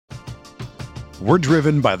We're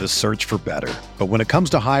driven by the search for better. But when it comes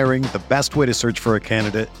to hiring, the best way to search for a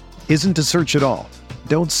candidate isn't to search at all.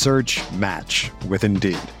 Don't search, match with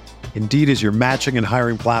Indeed. Indeed is your matching and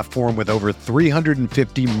hiring platform with over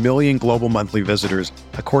 350 million global monthly visitors,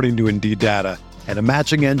 according to Indeed data, and a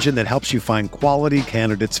matching engine that helps you find quality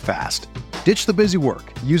candidates fast. Ditch the busy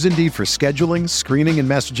work. Use Indeed for scheduling, screening, and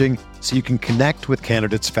messaging so you can connect with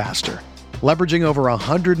candidates faster. Leveraging over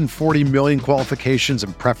 140 million qualifications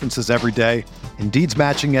and preferences every day, Indeed's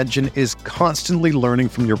matching engine is constantly learning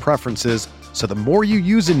from your preferences, so the more you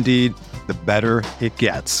use Indeed, the better it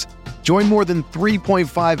gets. Join more than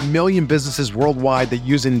 3.5 million businesses worldwide that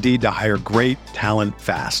use Indeed to hire great talent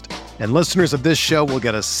fast. And listeners of this show will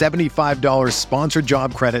get a $75 sponsored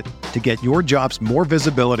job credit to get your jobs more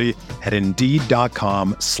visibility at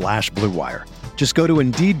Indeed.com/Blue Wire. Just go to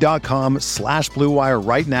Indeed.com/Blue Wire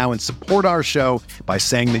right now and support our show by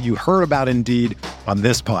saying that you heard about Indeed on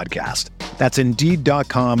this podcast. That's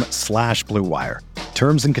Indeed.com/Blue Wire.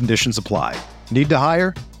 Terms and conditions apply. Need to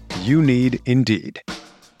hire? You need Indeed.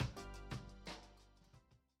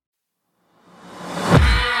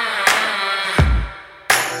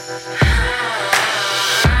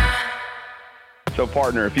 So,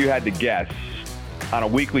 partner, if you had to guess on a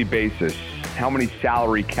weekly basis, how many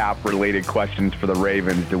salary cap related questions for the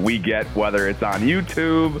Ravens do we get, whether it's on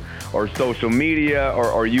YouTube or social media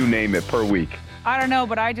or you name it, per week? I don't know,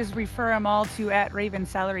 but I just refer them all to @Ravens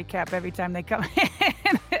salary cap every time they come in.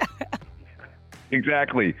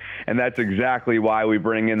 Exactly. And that's exactly why we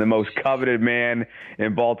bring in the most coveted man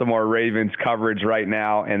in Baltimore Ravens coverage right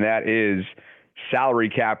now, and that is salary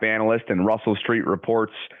cap analyst and Russell Street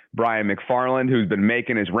Report's Brian McFarland, who's been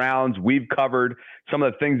making his rounds. We've covered some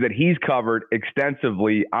of the things that he's covered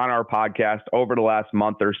extensively on our podcast over the last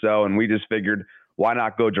month or so, and we just figured, why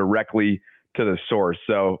not go directly to the source?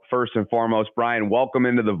 So first and foremost, Brian, welcome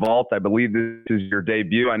into the vault. I believe this is your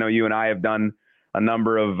debut. I know you and I have done a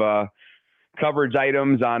number of coverage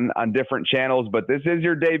items on different channels, but this is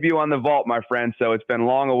your debut on the vault, my friend. So it's been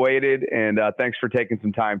long awaited, and thanks for taking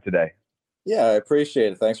some time today. Yeah, I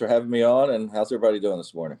appreciate it. Thanks for having me on. And how's everybody doing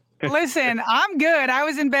this morning? Listen, I'm good. I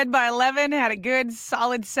was in bed by 11, had a good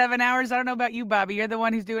solid 7 hours. I don't know about you, Bobby. You're the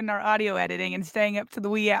one who's doing our audio editing and staying up to the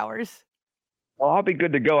wee hours. Well, I'll be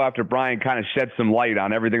good to go after Brian kind of sheds some light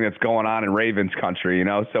on everything that's going on in Ravens country, you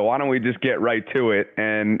know. So why don't we just get right to it?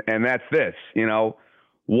 And that's this, you know,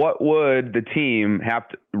 what would the team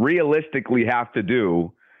realistically have to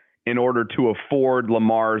do in order to afford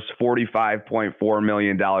Lamar's $45.4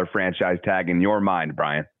 million franchise tag in your mind,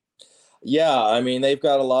 Brian? Yeah, I mean, they've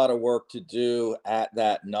got a lot of work to do at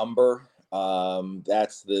that number.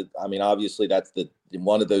 Obviously that's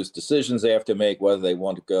one of those decisions they have to make, whether they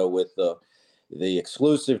want to go with the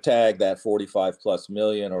exclusive tag, that 45 plus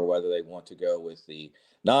million, or whether they want to go with the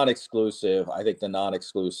non-exclusive. I think the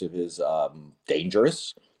non-exclusive is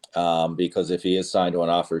dangerous. Because if he is signed to an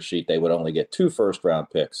offer sheet, they would only get 2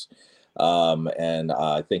 first-round picks. And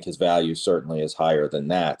I think his value certainly is higher than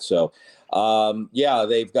that. So,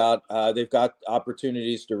 they've got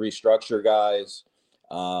opportunities to restructure guys.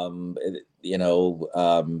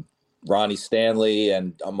 Ronnie Stanley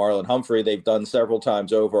and Marlon Humphrey, they've done several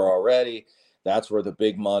times over already. That's where the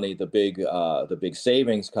big money, the big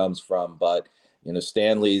savings comes from. But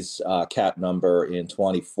Stanley's cap number in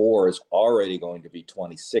 24 is already going to be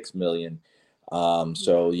 26 million.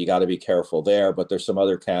 So you got to be careful there. But there's some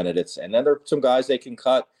other candidates, and then there are some guys they can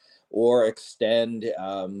cut or extend.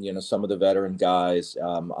 Some of the veteran guys.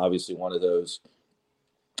 Obviously, one of those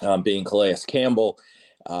being Calais Campbell.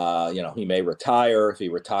 He may retire. If he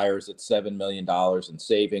retires at $7 million in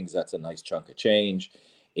savings, that's a nice chunk of change.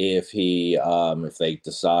 If they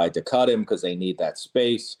decide to cut him because they need that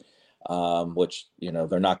space. Which,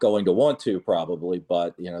 they're not going to want to probably,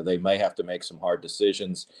 but, they may have to make some hard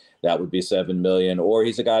decisions. That would be $7 million, or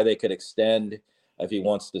he's a guy they could extend if he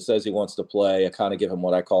says he wants to play. I kind of give him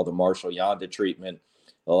what I call the Marshall Yanda treatment.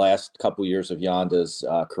 The last couple years of Yanda's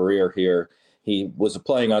career here, he was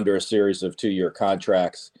playing under a series of 2-year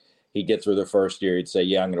contracts. He'd get through the first year. He'd say,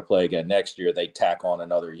 yeah, I'm going to play again next year. They'd tack on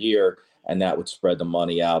another year, and that would spread the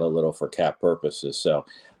money out a little for cap purposes. So,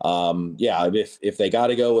 if they got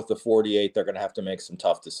to go with the 48, they're going to have to make some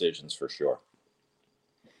tough decisions for sure.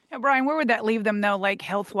 Yeah, Brian, where would that leave them, though, like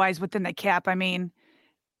health-wise within the cap? I mean,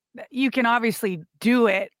 you can obviously do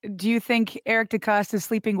it. Do you think Eric DeCosta is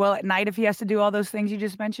sleeping well at night if he has to do all those things you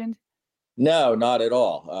just mentioned? No, not at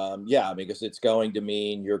all. Because it's going to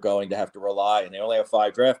mean you're going to have to rely, and they only have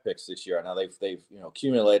 5 draft picks this year. Now they've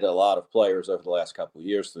accumulated a lot of players over the last couple of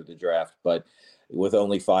years through the draft, but with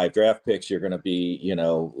only 5 draft picks, you're going to be,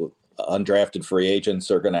 undrafted free agents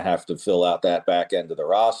are going to have to fill out that back end of the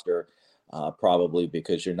roster. probably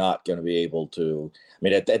because you're not going to be able to. I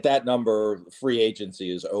mean, at that number, free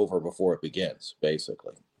agency is over before it begins,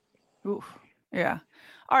 basically. Oof. Yeah.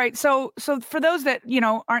 All right. So for those that,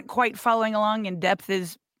 aren't quite following along in depth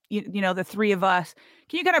as, the three of us,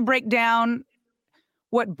 can you kind of break down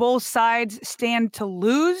what both sides stand to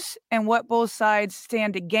lose and what both sides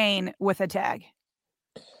stand to gain with a tag?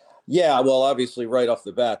 Yeah, well, obviously, right off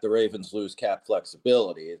the bat, the Ravens lose cap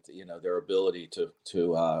flexibility. Their ability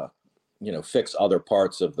to fix other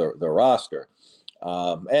parts of the roster.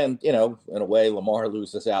 And, in a way, Lamar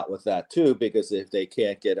loses out with that, too, because if they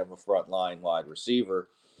can't get him a frontline wide receiver,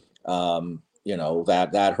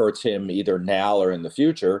 that hurts him either now or in the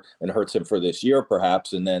future, and hurts him for this year,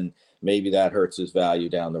 perhaps. And then maybe that hurts his value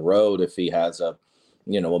down the road if he has a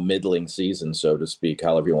middling season, so to speak,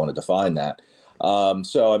 however you want to define that.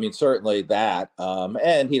 So, I mean, certainly that.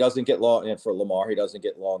 And he doesn't get and for Lamar, he doesn't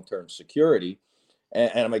get long-term security.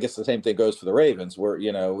 And I guess the same thing goes for the Ravens, where,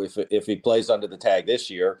 if he plays under the tag this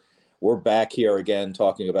year, we're back here again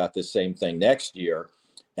talking about this same thing next year.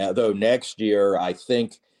 Though next year, I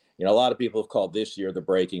think, a lot of people have called this year the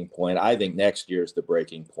breaking point. I think next year is the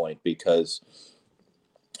breaking point because,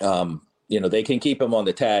 they can keep him on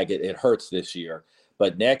the tag. It hurts this year.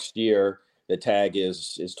 But next year, the tag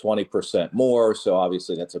is 20% more. So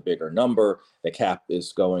obviously that's a bigger number. The cap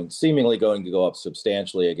is seemingly going to go up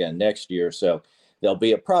substantially again next year. So they'll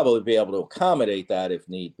probably be able to accommodate that if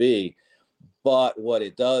need be. But what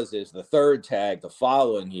it does is the third tag the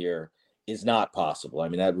following year is not possible. I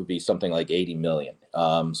mean, that would be something like $80 million.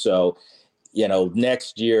 So,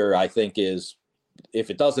 next year, I think if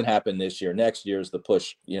it doesn't happen this year, next year is the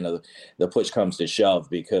push, the push comes to shove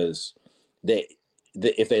because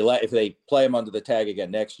if they play him under the tag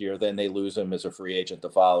again next year, then they lose him as a free agent the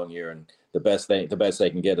following year. And the best they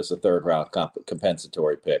can get is a third round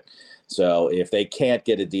compensatory pick. So if they can't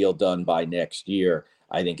get a deal done by next year,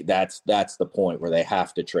 I think that's the point where they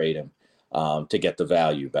have to trade him to get the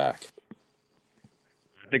value back.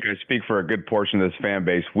 I think I speak for a good portion of this fan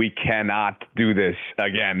base. We cannot do this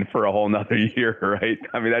again for a whole nother year, right?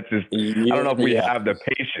 I mean, that's just, I don't know if we have the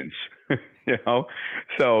patience,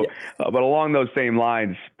 So, but along those same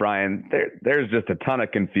lines, Brian, there's just a ton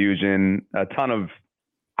of confusion, a ton of,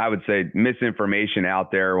 I would say, misinformation out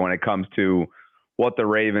there when it comes to what the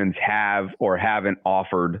Ravens have or haven't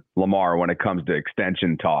offered Lamar when it comes to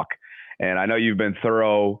extension talk. And I know you've been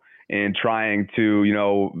thorough in trying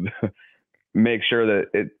to, make sure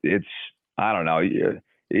that it's, I don't know,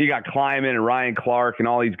 you got Kleiman and Ryan Clark and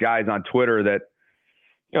all these guys on Twitter that,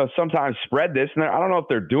 sometimes spread this. And I don't know if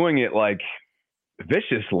they're doing it like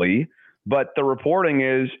viciously, but the reporting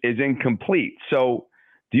is incomplete. So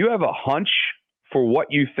do you have a hunch for what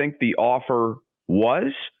you think the offer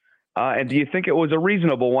was? And do you think it was a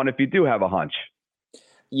reasonable one if you do have a hunch?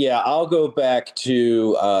 Yeah, I'll go back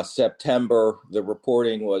to September. The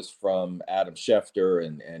reporting was from Adam Schefter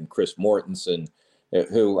and Chris Mortensen,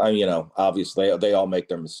 who, obviously they all make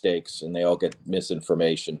their mistakes and they all get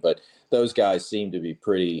misinformation, but those guys seem to be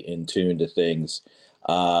pretty in tune to things.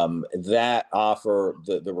 That offer,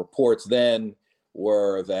 the reports then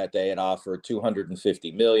were that they had offered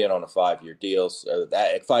 $250 million on a 5-year deal, so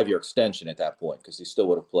that 5-year extension at that point, because he still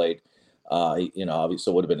would have played.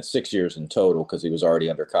 Obviously would have been 6 years in total because he was already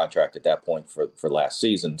under contract at that point for last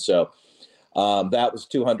season. So that was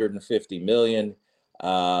 $250 million.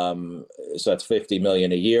 So that's $50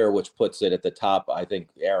 million a year, which puts it at the top. I think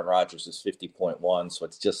Aaron Rodgers is 50.1, so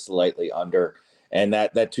it's just slightly under. And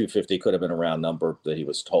that 250 could have been a round number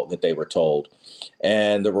that they were told.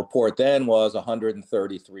 And the report then was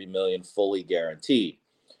 133 million fully guaranteed.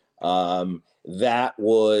 That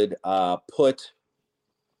would put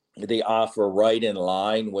the offer right in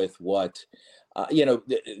line with what,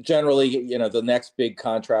 generally, the next big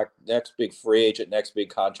contract, next big free agent, next big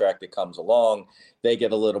contract that comes along, they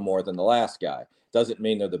get a little more than the last guy. Doesn't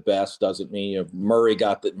mean they're the best. Doesn't mean Murray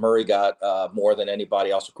got more than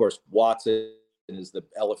anybody else. Of course, Watson is the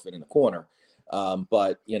elephant in the corner.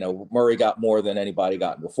 But Murray got more than anybody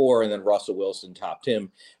gotten before, and then Russell Wilson topped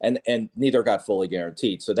him, and neither got fully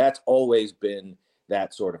guaranteed. So that's always been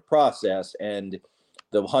that sort of process. And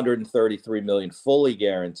the 133 million fully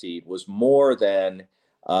guaranteed was more than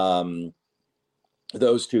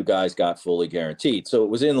those two guys got fully guaranteed. So it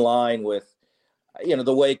was in line with,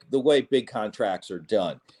 the way big contracts are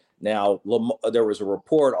done. Now, there was a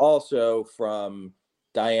report also from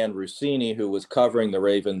Diane Rossini, who was covering the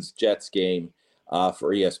Ravens-Jets game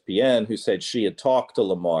for ESPN, who said she had talked to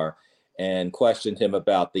Lamar and questioned him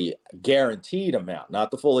about the guaranteed amount,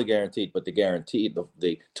 not the fully guaranteed, but the guaranteed,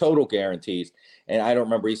 the total guarantees. And I don't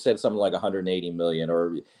remember, he said something like 180 million,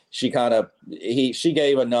 or she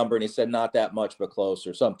gave a number and he said not that much, but close,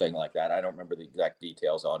 or something like that. I don't remember the exact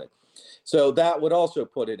details on it. So that would also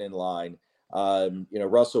put it in line.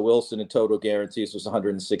 Russell Wilson in total guarantees was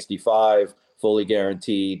 165, fully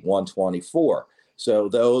guaranteed 124. So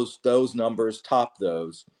those numbers top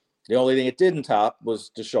those. The only thing it didn't top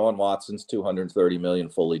was Deshaun Watson's 230 million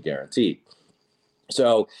fully guaranteed.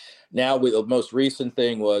 So now the most recent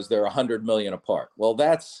thing was they're 100 million apart. Well,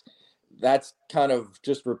 that's kind of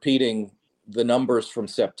just repeating the numbers from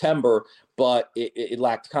September, but it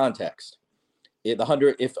lacked context. If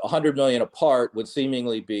 100 million apart would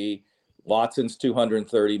seemingly be Watson's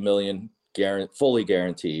 230 million fully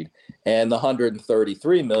guaranteed, and the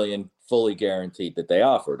 133 million fully guaranteed that they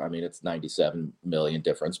offered. I mean, it's 97 million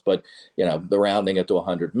difference, but the rounding it to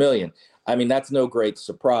 100 million. I mean, that's no great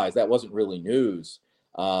surprise. That wasn't really news.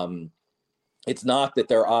 It's not that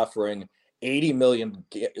they're offering 80 million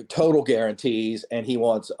total guarantees and he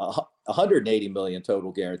wants 180 million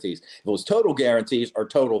total guarantees. If it was total guarantees or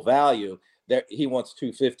total value, he wants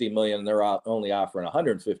 250 million and they're only offering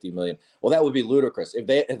 150 million. Well, that would be ludicrous. If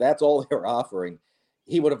that's all they're offering,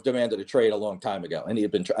 he would have demanded a trade a long time ago. And he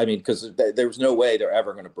had been, because there's no way they're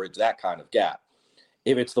ever going to bridge that kind of gap.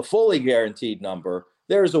 If it's the fully guaranteed number,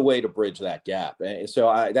 there's a way to bridge that gap. And so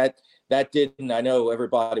I know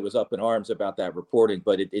everybody was up in arms about that reporting,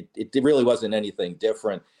 but it really wasn't anything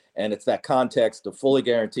different. And it's that context of fully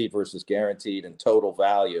guaranteed versus guaranteed and total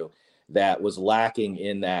value that was lacking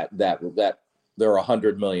in that they're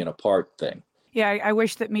 100 million apart thing. Yeah, I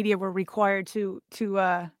wish that media were required to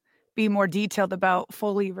be more detailed about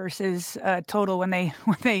fully versus total when they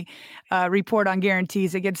report on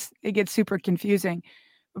guarantees. It gets super confusing.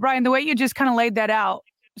 But Brian, the way you just kind of laid that out,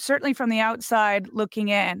 certainly from the outside looking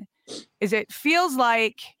in, is it feels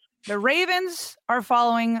like the Ravens are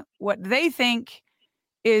following what they think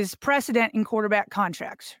is precedent in quarterback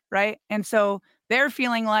contracts, right? And so they're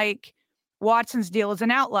feeling like Watson's deal is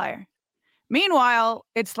an outlier. Meanwhile,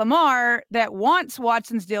 it's Lamar that wants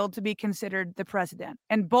Watson's deal to be considered the precedent.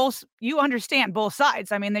 And you understand both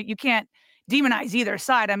sides. I mean, that you can't demonize either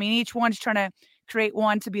side. I mean, each one's trying to create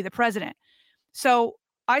one to be the president. So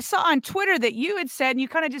I saw on Twitter that you had said, and you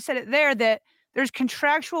kind of just said it there, that there's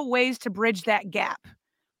contractual ways to bridge that gap.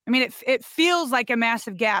 I mean, it feels like a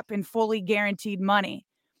massive gap in fully guaranteed money.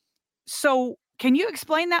 So can you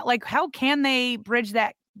explain that? Like, how can they bridge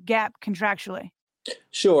that gap contractually?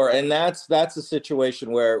 Sure, and that's a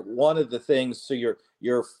situation where one of the things, so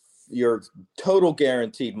your total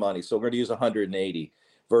guaranteed money, so we're going to use 180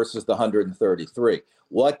 versus the 133.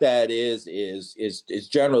 What that is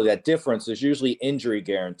generally, that difference is usually injury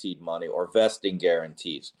guaranteed money or vesting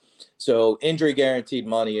guarantees. So injury guaranteed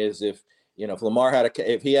money is if Lamar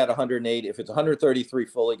if he had 180, if it's 133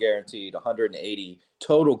 fully guaranteed, 180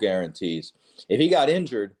 total guarantees, if he got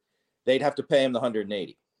injured, they'd have to pay him the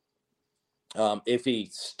 180. If he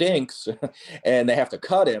stinks and they have to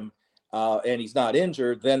cut him and he's not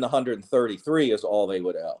injured, then the 133 is all they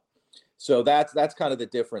would owe. So that's kind of the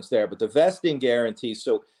difference there. But the vesting guarantee,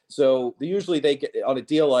 so usually they get on a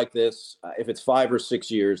deal like this, if it's 5 or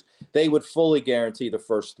 6 years, they would fully guarantee the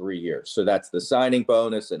first 3 years. So that's the signing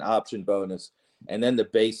bonus and option bonus, and then the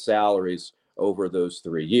base salaries over those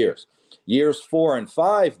 3 years. Years 4 and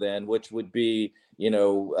 5, then, which would be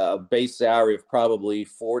base salary of probably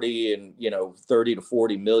 40 and 30 to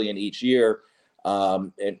 40 million each year,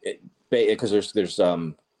 because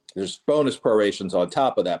there's bonus prorations on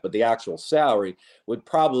top of that, but the actual salary would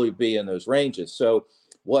probably be in those ranges. So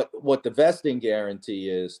what the vesting guarantee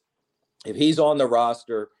is, if he's on the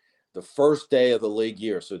roster the first day of the league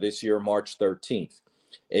year, so this year March 13th,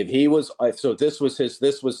 if he was, so this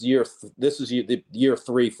is year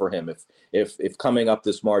 3 for him. If coming up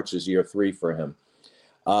this March is year 3 for him.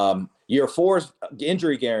 Year 4 is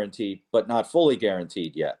injury guaranteed, but not fully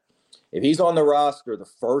guaranteed yet. If he's on the roster the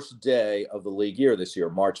first day of the league year this year,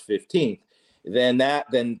 March 15th,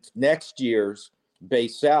 then next year's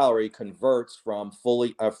base salary converts from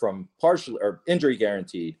partial or injury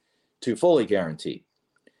guaranteed to fully guaranteed.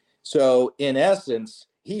 So in essence,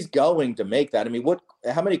 he's going to make that. I mean,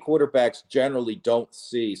 how many quarterbacks generally don't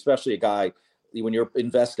see, especially a guy when you're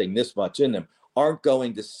investing this much in them, aren't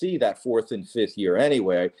going to see that 4th and 5th year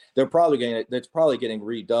anyway. That's probably getting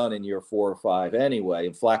redone in year 4 or 5 anyway.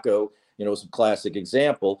 And Flacco, is a classic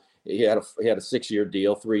example. He had a 6-year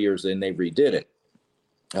deal. 3 years in, they redid it.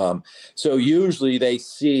 So usually they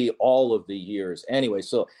see all of the years anyway.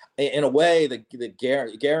 So in a way,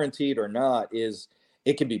 the guaranteed or not is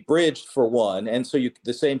it can be bridged for one. And so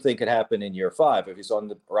the same thing could happen in year 5. If he's on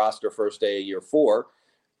the roster first day of year 4,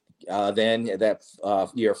 then that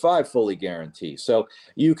year 5 fully guarantees. So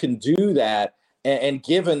you can do that. And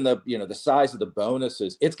given the size of the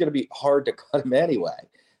bonuses, it's going to be hard to cut him anyway.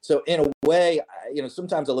 So in a way,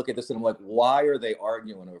 sometimes I look at this and I'm like, why are they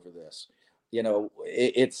arguing over this?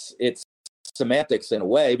 It's semantics in a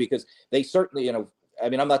way, because they certainly, I'm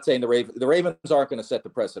not saying the Ravens aren't going to set the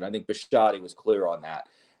precedent. I think Bisciotti was clear on that.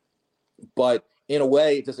 But in a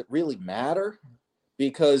way, does it really matter?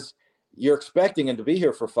 Because you're expecting him to be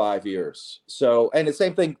here for 5 years. So, and the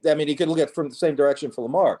same thing, you could look at from the same direction for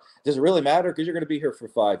Lamar. Does it really matter? Because you're going to be here for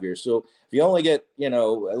 5 years. So if you only get,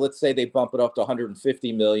 let's say they bump it up to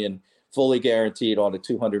 $150 million fully guaranteed on a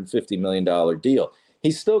 $250 million deal.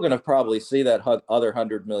 He's still going to probably see that other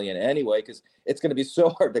 $100 million anyway, because it's going to be so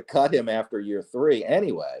hard to cut him after year 3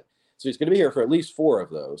 anyway. So he's going to be here for at least 4 of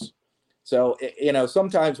those. So,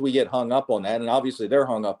 sometimes we get hung up on that, and obviously they're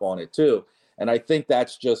hung up on it too. And I think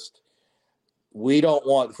that's just,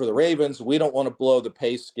 for the Ravens, we don't want to blow the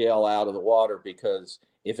pay scale out of the water, because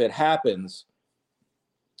if it happens,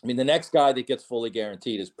 the next guy that gets fully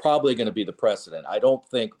guaranteed is probably going to be the precedent. I don't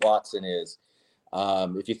think Watson is.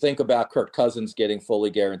 If you think about Kirk Cousins getting fully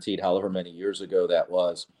guaranteed, however many years ago that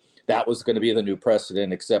was going to be the new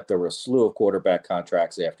precedent, except there were a slew of quarterback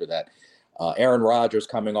contracts after that. Aaron Rodgers,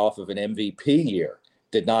 coming off of an MVP year,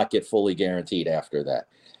 did not get fully guaranteed after that.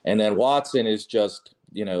 And then Watson is just,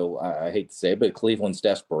 I hate to say it, but Cleveland's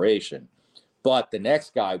desperation. But the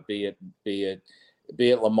next guy, be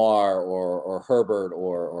it Lamar or Herbert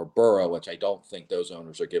or Burrow, which I don't think those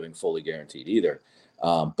owners are giving fully guaranteed either.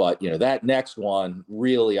 But that next one,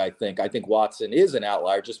 really, I think Watson is an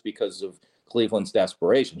outlier just because of Cleveland's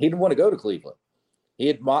desperation. He didn't want to go to Cleveland. He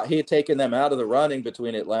had taken them out of the running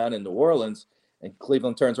between Atlanta and New Orleans, and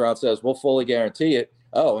Cleveland turns around and says, "We'll fully guarantee it."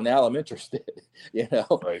 Oh, now I'm interested,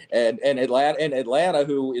 Right. And Atlanta,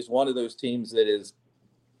 who is one of those teams that is,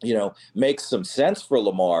 makes some sense for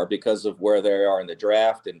Lamar because of where they are in the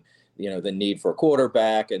draft and, the need for a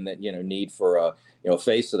quarterback and that, need for a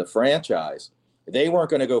face of the franchise. They weren't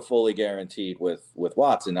going to go fully guaranteed with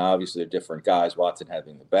Watson. Now, obviously, they're different guys, Watson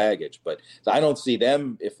having the baggage, but I don't see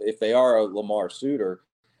them, if they are a Lamar suitor,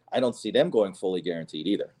 I don't see them going fully guaranteed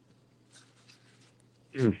either.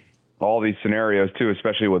 All these scenarios too,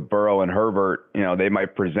 especially with Burrow and Herbert, they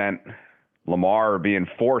might present Lamar being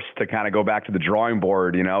forced to kind of go back to the drawing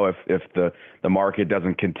board, if the market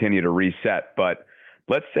doesn't continue to reset. But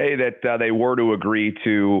let's say that they were to agree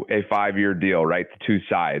to a 5-year deal, right? The two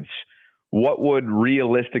sides. What would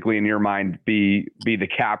realistically, in your mind, be the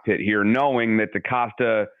cap hit here, knowing that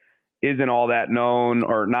DaCosta isn't all that known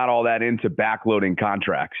or not all that into backloading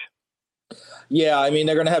contracts? Yeah,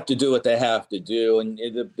 they're going to have to do what they have to do, and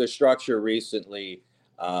the structure recently,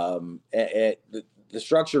 they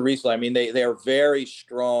are very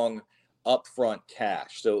strong upfront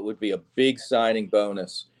cash, so it would be a big signing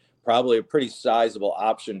bonus, probably a pretty sizable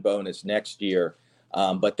option bonus next year,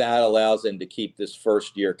 but that allows them to keep this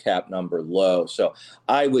first year cap number low. So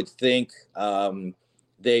I would think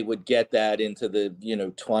they would get that into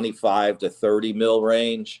the 25 to 30 mil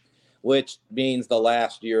range, which means the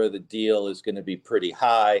last year of the deal is going to be pretty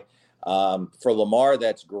high. For Lamar,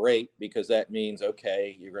 that's great because that means,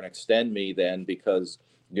 okay, you're going to extend me then because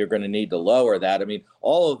you're going to need to lower that.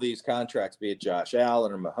 All of these contracts, be it Josh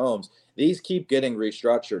Allen or Mahomes, these keep getting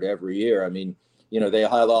restructured every year.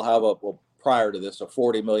 They'll have prior to this, a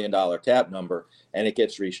 $40 million cap number, and it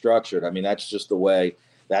gets restructured. That's just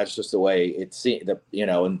the way it seems,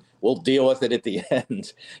 and we'll deal with it at the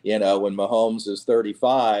end, when Mahomes is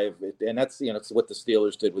 35, and that's, it's what the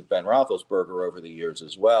Steelers did with Ben Roethlisberger over the years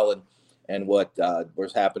as well. And what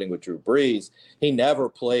was happening with Drew Brees, he never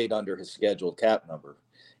played under his scheduled cap number.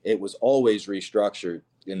 It was always restructured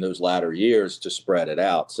in those latter years to spread it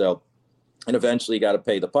out. So, and eventually you got to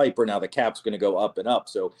pay the piper. Now the cap's going to go up and up.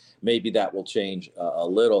 So maybe that will change a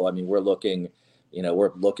little. We're looking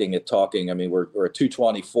at talking. We're at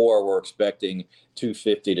 224. We're expecting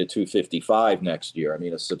 250 to 255 next year.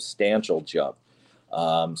 A substantial jump.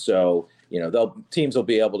 So, teams will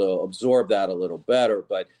be able to absorb that a little better.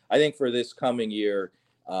 But I think for this coming year,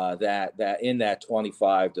 that in that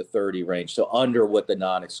 25 to 30 range, so under what the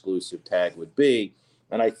non-exclusive tag would be.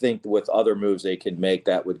 And I think with other moves they can make,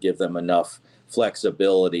 that would give them enough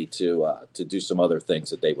flexibility to do some other things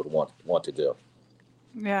that they would want to do.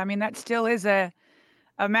 Yeah, that still is a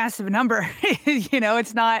massive number.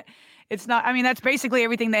 It's not. That's basically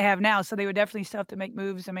everything they have now. So they would definitely still have to make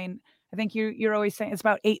moves. I think you're always saying it's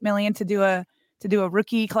about $8 million to to do a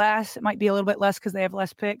rookie class. It might be a little bit less because they have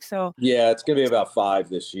less picks. So yeah, it's going to be about 5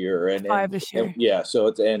 this year, and 5 this year. yeah,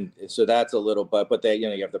 so that's a little, but they,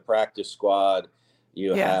 you have the practice squad,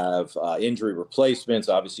 you have injury replacements.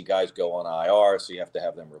 Obviously, guys go on IR, so you have to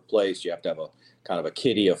have them replaced. You have to have a kind of a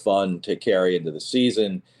kitty of fun to carry into the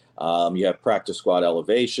season. You have practice squad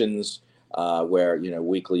elevations where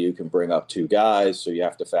weekly you can bring up 2 guys, so you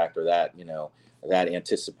have to factor that that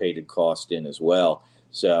anticipated cost in as well.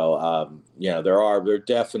 So there are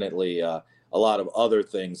definitely a lot of other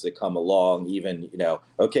things that come along. Even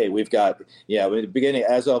okay, we've got in the beginning,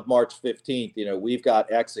 as of March 15th, we've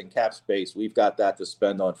got X in cap space, we've got that to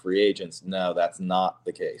spend on free agents. No, that's not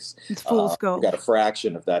the case. It's full scope. We've got a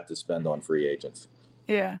fraction of that to spend on free agents.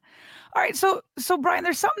 Yeah. All right. So Brian,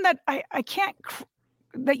 there's something that I can't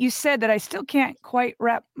that you said that I still can't quite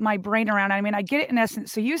wrap my brain around. I mean, I get it in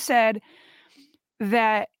essence. So you said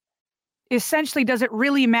that essentially, does it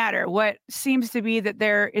really matter? What seems to be that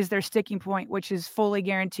there is their sticking point, which is fully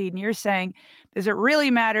guaranteed. And you're saying, does it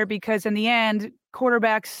really matter? Because in the end,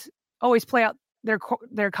 quarterbacks always play out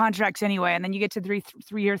their contracts anyway. And then you get to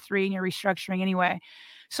year three and you're restructuring anyway.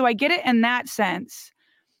 So I get it in that sense.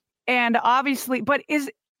 And obviously, but is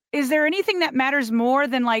there anything that matters more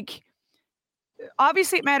than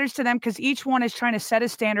obviously it matters to them because each one is trying to set a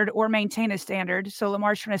standard or maintain a standard. So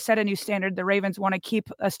Lamar's trying to set a new standard. The Ravens want to keep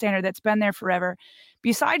a standard that's been there forever.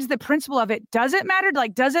 Besides the principle of it, does it matter?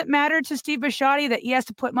 Does it matter to Steve Bisciotti that he has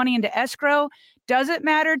to put money into escrow? Does it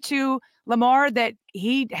matter to Lamar that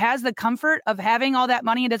he has the comfort of having all that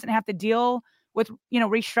money and doesn't have to deal with,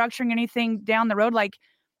 restructuring anything down the road?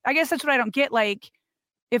 I guess that's what I don't get.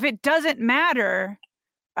 If it doesn't matter,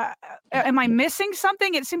 am I missing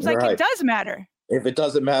something? It seems like It does matter. If it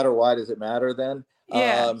doesn't matter, why does it matter then?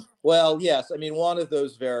 Yeah. Well, yes. I mean, one of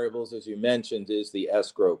those variables, as you mentioned, is the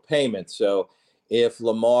escrow payment. So if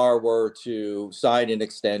Lamar were to sign an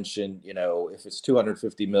extension, if it's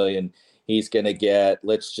 $250 million, he's going to get,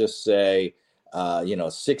 let's just say,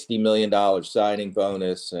 $60 million signing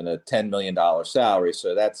bonus and a $10 million salary.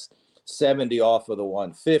 So that's 70 off of the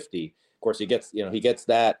 150. Of course, he gets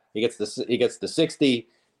that. He gets the 60.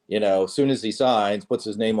 As soon as he signs, puts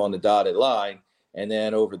his name on the dotted line, and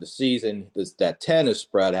then over the season, that 10 is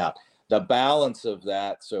spread out. The balance of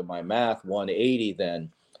that, so my math, 180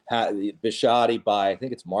 then, Bisciotti by, I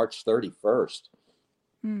think it's March 31st,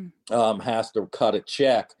 has to cut a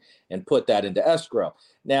check and put that into escrow.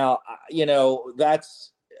 Now,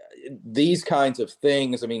 that's these kinds of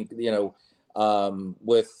things. I mean,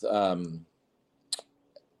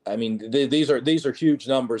 these are huge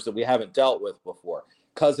numbers that we haven't dealt with before.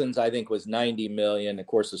 Cousins, I think, was $90 million. Of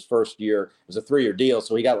course, his first year, it was a 3-year deal,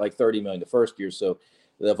 so he got like $30 million the first year. So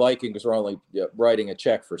the Vikings were only writing a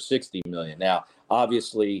check for $60 million. Now,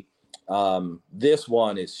 obviously, this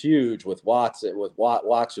one is huge with Watson.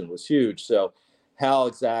 Watson was huge. So how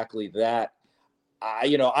exactly that, I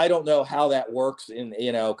don't know how that works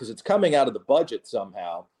because it's coming out of the budget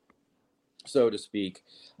somehow, so to speak.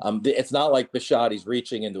 It's not like Bisciotti's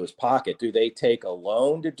reaching into his pocket. Do they take a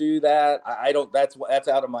loan to do that? I don't. That's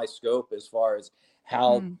out of my scope as far as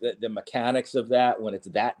how the mechanics of that when it's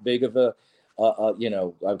that big of a,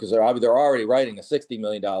 because they're already writing a $60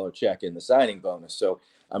 million check in the signing bonus. So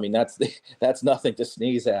I mean that's nothing to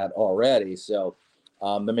sneeze at already. So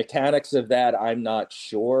the mechanics of that, I'm not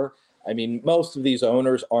sure. I mean, most of these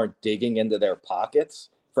owners aren't digging into their pockets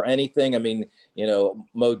for anything. I mean,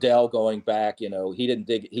 Modell going back, he didn't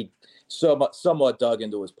dig. He somewhat dug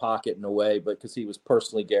into his pocket in a way, but because he was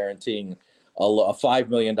personally guaranteeing a $5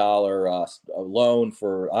 million loan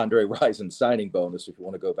for Andre Rison's signing bonus, if you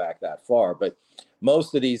want to go back that far. But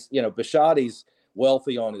most of these, Bisciotti's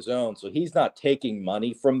wealthy on his own, so he's not taking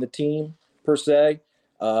money from the team per se.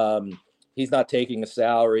 He's not taking a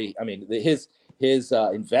salary. I mean, his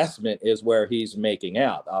investment is where he's making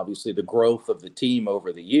out. Obviously, the growth of the team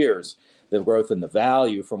over the years, the growth in the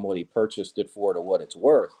value from what he purchased it for to what it's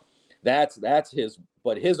worth. That's his,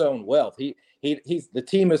 but his own wealth. He's the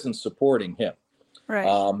team isn't supporting him.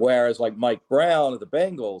 Right. Whereas like Mike Brown of the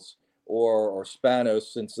Bengals or Spanos,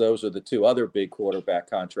 since those are the two other big quarterback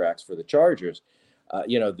contracts for the Chargers,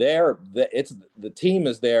 the team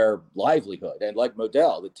is their livelihood, and like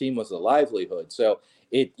Modell, the team was the livelihood. So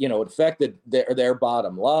it affected their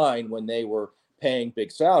bottom line when they were paying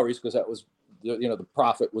big salaries because that was the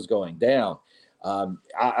profit was going down.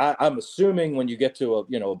 I'm assuming when you get to a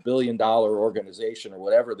 $1 billion organization or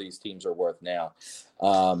whatever these teams are worth now,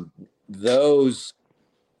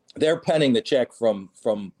 they're penning the check from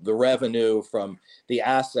the revenue, from the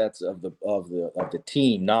assets of the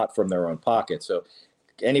team, not from their own pocket. So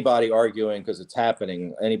anybody arguing because it's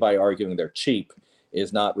happening, anybody arguing they're cheap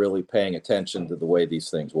is not really paying attention to the way these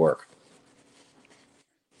things work.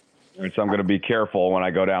 So I'm going to be careful when I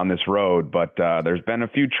go down this road, but there's been a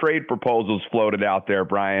few trade proposals floated out there,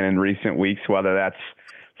 Brian, in recent weeks, whether that's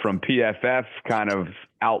from PFF kind of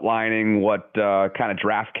outlining what kind of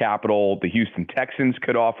draft capital the Houston Texans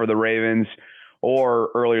could offer the Ravens, or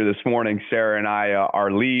earlier this morning, Sarah and I,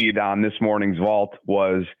 our lead on this morning's Vault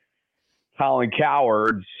was Colin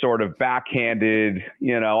Cowherd sort of backhanded,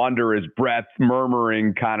 under his breath,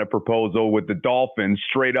 murmuring kind of proposal with the Dolphins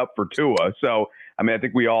straight up for Tua. So, I mean, I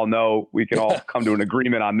think we all know, we can all come to an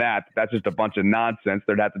agreement on that. That's just a bunch of nonsense.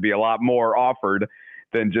 There'd have to be a lot more offered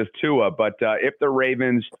than just Tua. But if the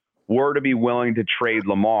Ravens were to be willing to trade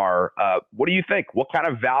Lamar, what do you think? What kind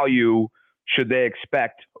of value should they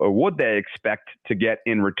expect, or would they expect to get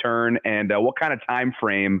in return? And what kind of time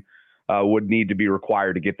frame would need to be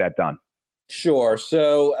required to get that done? Sure.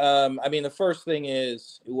 So, I mean, the first thing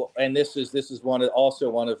is, and this is one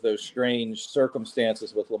of those strange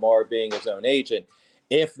circumstances with Lamar being his own agent.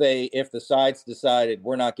 If the sides decided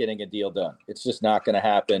we're not getting a deal done, it's just not going to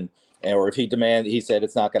happen, or if he said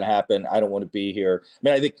it's not going to happen, I don't want to be here. I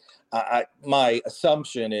mean, I think my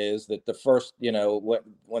assumption is that the first,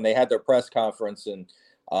 when they had their press conference and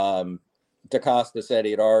DaCosta said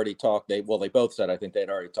he had already talked. They both said I think they'd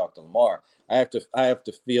already talked to Lamar. I have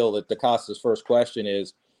to feel that DaCosta's first question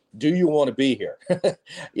is, do you want to be here?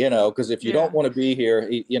 Because if you don't want to be here,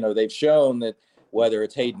 they've shown that whether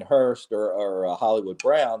it's Hayden Hurst or Hollywood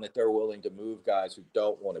Brown, that they're willing to move guys who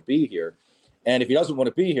don't want to be here. And if he doesn't want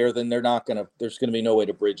to be here, then there's going to be no way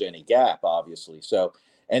to bridge any gap, obviously. So,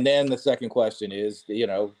 and then the second question is,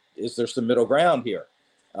 is there some middle ground here?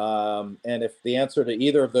 And if the answer to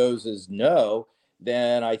either of those is no,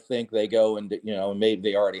 then I think they go into, maybe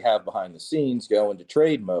they already have behind the scenes, go into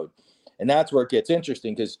trade mode. And that's where it gets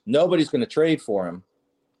interesting, because nobody's going to trade for him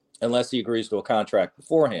unless he agrees to a contract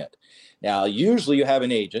beforehand. Now, usually you have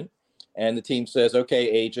an agent and the team says, okay,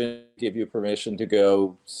 agent, give you permission to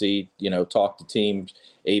go see, talk to teams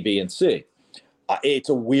A, B, and C. It's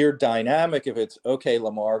a weird dynamic if it's, okay,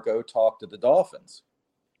 Lamar, go talk to the Dolphins.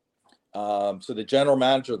 So the general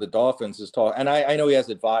manager of the Dolphins is talking, and I know he has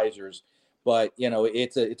advisors, but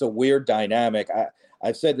it's a weird dynamic.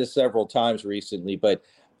 I've said this several times recently, but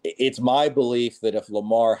it's my belief that if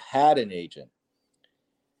Lamar had an agent,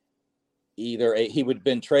 either he would have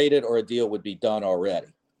been traded or a deal would be done already,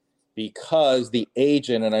 because the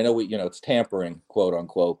agent, and I know it's tampering, quote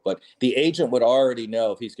unquote, but the agent would already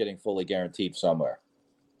know if he's getting fully guaranteed somewhere.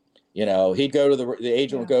 He'd go to the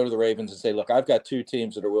agent would go to the Ravens and say, look, I've got two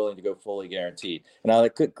teams that are willing to go fully guaranteed. Now,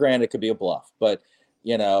 granted, it could be a bluff, but,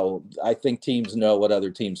 I think teams know what other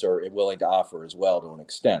teams are willing to offer as well to an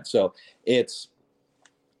extent. So it's,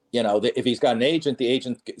 if he's got an agent, the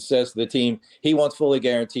agent says to the team, he wants fully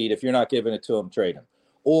guaranteed. If you're not giving it to him, trade him.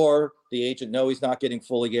 Or the agent, no, he's not getting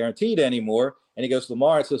fully guaranteed anymore. And he goes to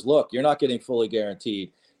Lamar and says, look, you're not getting fully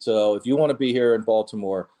guaranteed. So if you want to be here in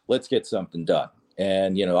Baltimore, let's get something done.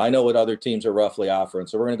 And, I know what other teams are roughly offering.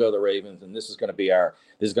 So we're going to go to the Ravens, and this is going to be our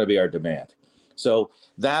demand. So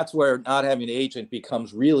that's where not having an agent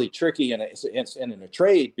becomes really tricky in a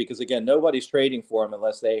trade, because, again, nobody's trading for him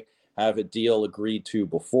unless they have a deal agreed to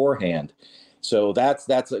beforehand. So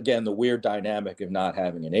that's again, the weird dynamic of not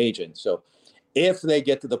having an agent. So if they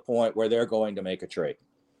get to the point where they're going to make a trade,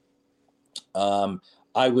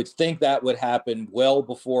 I would think that would happen well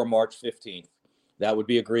before March 15th. That would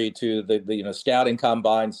be agreed to. The scouting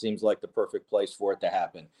combine seems like the perfect place for it to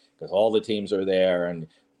happen, because all the teams are there and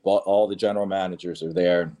all the general managers are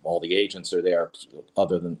there and all the agents are there,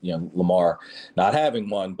 other than Lamar not having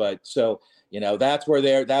one. But so that's where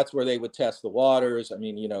they would test the waters. I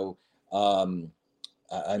mean,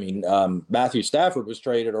 Matthew Stafford was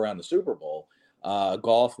traded around the Super Bowl.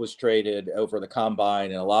 Golf was traded over the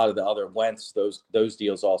combine, and a lot of the other Wentz, those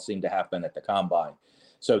deals all seem to happen at the combine.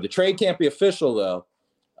 So the trade can't be official, though,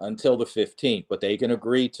 until the 15th, but they can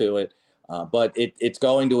agree to it. But it's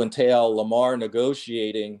going to entail Lamar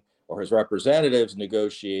negotiating, or his representatives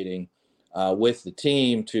negotiating with the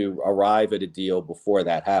team to arrive at a deal before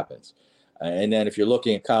that happens. And then if you're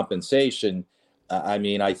looking at compensation,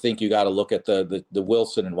 I think you got to look at the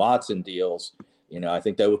Wilson and Watson deals. I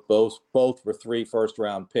think they were both were 3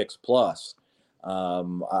 first-round picks plus.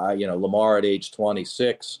 Lamar at age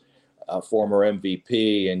 26. Former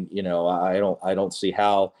MVP, and I don't see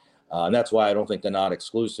how, and that's why I don't think the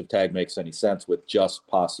non-exclusive tag makes any sense with just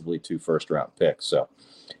possibly 2 first-round picks. So,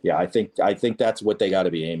 yeah, I think that's what they got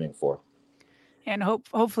to be aiming for. And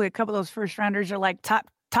hopefully a couple of those first-rounders are like top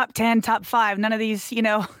 10, top 5. None of these,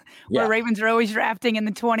 where Ravens are always drafting in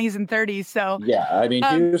the 20s and 30s. So yeah, I mean,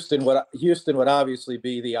 Houston would obviously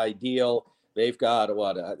be the ideal. They've got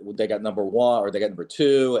what they got number 1 or they got number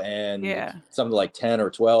 2 and Yeah. something like 10 or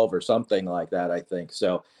 12 or something like that, I think.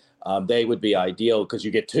 So they would be ideal because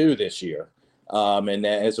you get 2 this year, and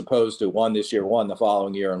as opposed to 1 this year, 1 the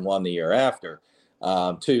following year, and 1 the year after.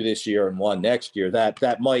 2 this year and 1 next year.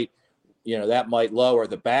 That might that might lower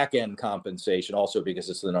the back end compensation also because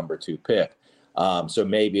it's the number 2 pick. So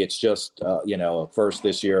maybe it's just a first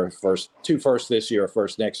this year, two first this year,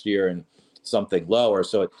 first next year, and something lower.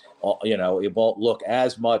 So it won't look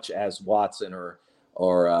as much as Watson or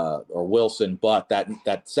Wilson, but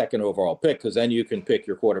that second overall pick, because then you can pick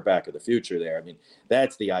your quarterback of the future there. I mean,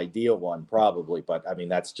 that's the ideal one probably, but I mean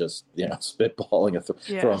that's just spitballing,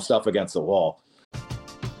 throwing stuff against the wall.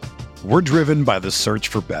 We're driven by the search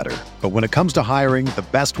for better, but when it comes to hiring, the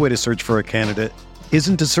best way to search for a candidate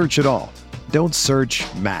isn't to search at all. Don't search,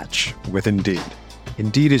 match with Indeed.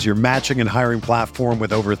 Indeed is your matching and hiring platform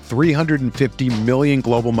with over 350 million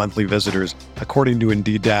global monthly visitors, according to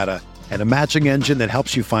Indeed data, and a matching engine that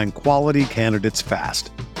helps you find quality candidates fast.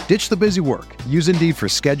 Ditch the busy work. Use Indeed for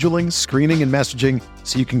scheduling, screening, and messaging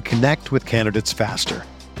so you can connect with candidates faster.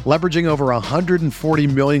 Leveraging over 140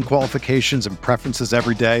 million qualifications and preferences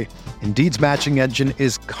every day, Indeed's matching engine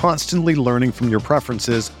is constantly learning from your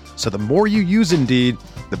preferences, so the more you use Indeed,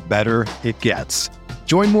 the better it gets.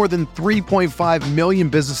 Join more than 3.5 million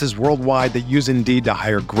businesses worldwide that use Indeed to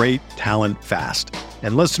hire great talent fast.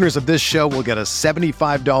 And listeners of this show will get a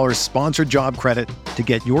 $75 sponsored job credit to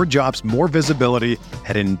get your jobs more visibility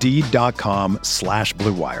at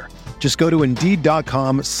Indeed.com/Blue Wire. Just go to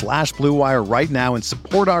Indeed.com/Blue Wire right now and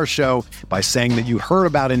support our show by saying that you heard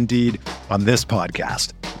about Indeed on this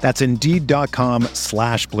podcast. That's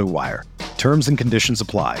Indeed.com/Blue Wire. Terms and conditions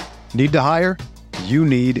apply. Need to hire? You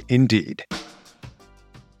need Indeed.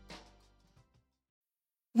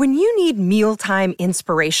 When you need mealtime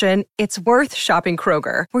inspiration, it's worth shopping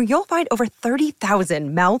Kroger, where you'll find over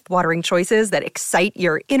 30,000 mouth-watering choices that excite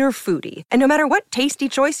your inner foodie. And no matter what tasty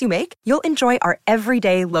choice you make, you'll enjoy our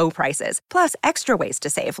everyday low prices, plus extra ways to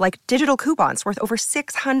save, like digital coupons worth over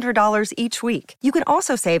 $600 each week. You can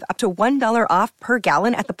also save up to $1 off per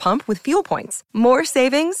gallon at the pump with fuel points. More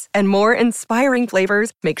savings and more inspiring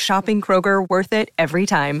flavors make shopping Kroger worth it every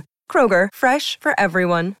time. Kroger, fresh for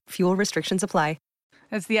everyone. Fuel restrictions apply.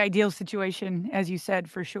 That's the ideal situation, as you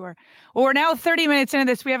said, for sure. Well, we're now 30 minutes into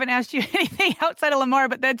this. We haven't asked you anything outside of Lamar,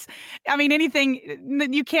 but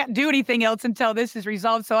you can't do anything else until this is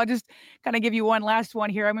resolved. So I'll just kind of give you one last one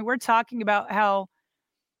here. I mean, we're talking about how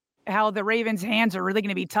the Ravens' hands are really going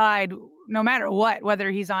to be tied no matter what,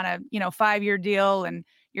 whether he's on a 5-year deal and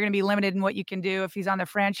you're going to be limited in what you can do if he's on the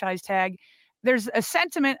franchise tag. There's a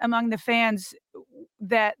sentiment among the fans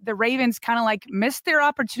that the Ravens kind of like missed their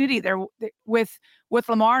opportunity there with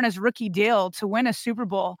Lamar and his rookie deal to win a Super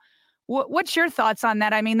Bowl. What's your thoughts on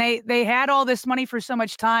that? I mean, they had all this money for so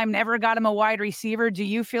much time, never got him a wide receiver. Do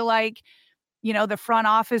you feel like, the front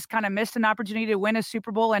office kind of missed an opportunity to win a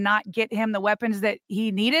Super Bowl and not get him the weapons that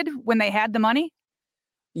he needed when they had the money?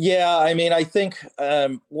 Yeah, I mean, I think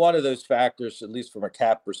one of those factors, at least from a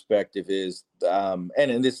cap perspective, is,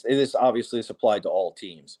 and this obviously is applied to all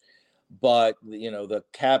teams, but the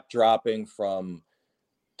cap dropping from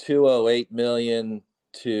 $208 million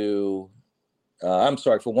to, from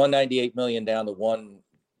 $198 million down to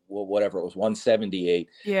whatever it was, $178.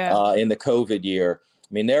 Yeah. In the COVID year.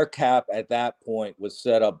 I mean, their cap at that point was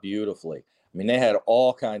set up beautifully. I mean, they had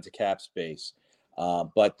all kinds of cap space.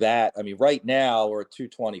 But right now we're at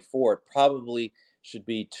 224. It probably should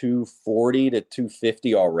be 240 to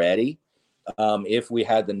 250 already. If we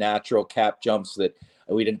had the natural cap jumps that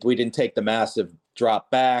we didn't take the massive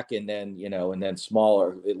drop back and then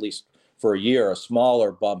smaller, at least for a year, a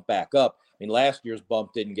smaller bump back up. I mean, last year's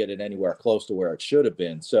bump didn't get it anywhere close to where it should have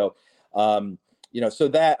been. So, that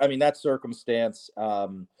circumstance, we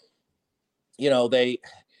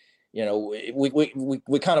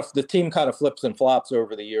kind of, the team kind of flips and flops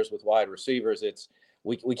over the years with wide receivers. It's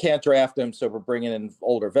we can't draft them, so we're bringing in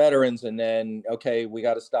older veterans, and then we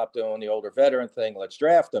got to stop doing the older veteran thing. Let's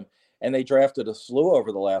draft them, and they drafted a slew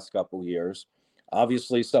over the last couple of years.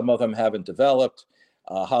 Obviously, some of them haven't developed.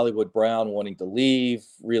 Hollywood Brown wanting to leave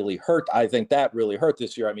really hurt. I think that really hurt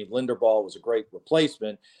this year. I mean, Linderbaugh was a great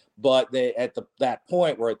replacement, but they that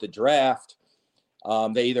point were at the draft.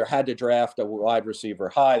 They either had to draft a wide receiver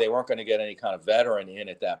high. They weren't going to get any kind of veteran in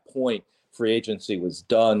at that point. Free agency was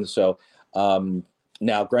done. So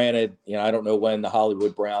now, granted, I don't know when the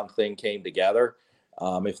Hollywood Brown thing came together.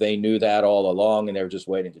 If they knew that all along and they were just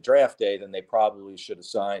waiting to draft day, then they probably should have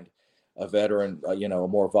signed a veteran, a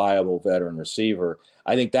more viable veteran receiver.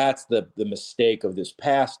 I think that's the mistake of this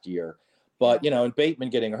past year. But, and Bateman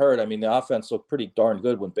getting hurt, I mean, the offense looked pretty darn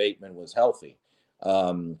good when Bateman was healthy.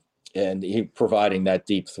 And he providing that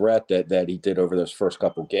deep threat that he did over those first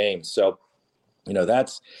couple games. So,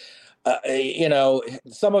 that's,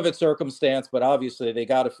 some of it's circumstance, but obviously they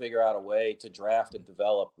got to figure out a way to draft and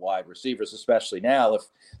develop wide receivers, especially now if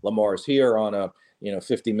Lamar's here on a,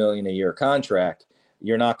 $50 million a year contract.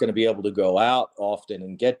 You're not going to be able to go out often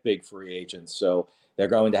and get big free agents. So they're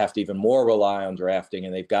going to have to even more rely on drafting,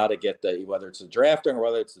 and they've got to get whether it's the drafting or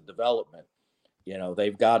whether it's the development,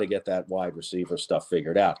 they've got to get that wide receiver stuff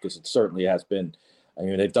figured out, because it certainly has been. I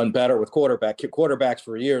mean, they've done better with quarterbacks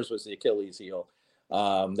for years was the Achilles heel.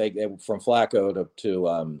 They from Flacco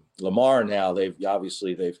to Lamar now. They've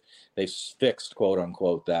fixed, quote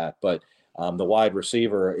unquote, that. But the wide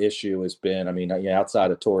receiver issue has been, I mean, outside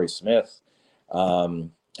of Torrey Smith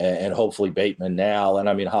and hopefully Bateman now, and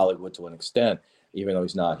I mean Hollywood to an extent, even though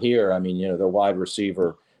he's not here. I mean, their wide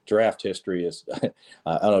receiver draft history is,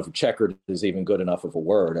 I don't know if checkered is even good enough of a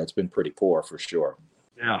word. It's been pretty poor for sure.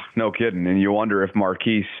 Yeah, no kidding. And you wonder if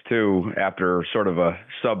Marquise, too, after sort of a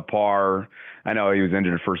subpar, I know he was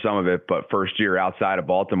injured for some of it, but first year outside of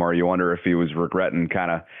Baltimore, you wonder if he was regretting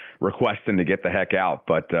kind of requesting to get the heck out.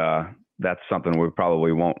 But that's something we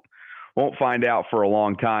probably won't find out for a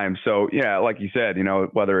long time. So, yeah, like you said,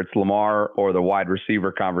 whether it's Lamar or the wide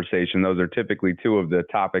receiver conversation, those are typically two of the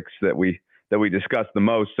topics that we discuss the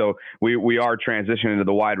most. So we are transitioning to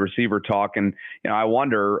the wide receiver talk. And, I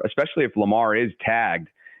wonder, especially if Lamar is tagged,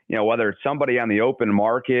 whether it's somebody on the open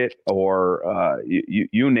market or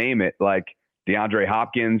you name it, like DeAndre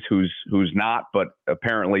Hopkins, who's not, but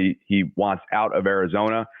apparently he wants out of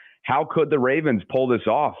Arizona. How could the Ravens pull this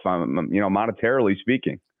off, monetarily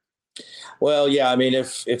speaking? Well, yeah, I mean,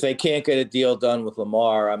 if they can't get a deal done with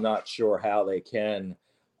Lamar, I'm not sure how they can,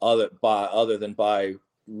 other than by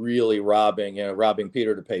really robbing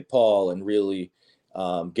Peter to pay Paul, and really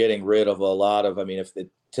getting rid of a lot of. I mean,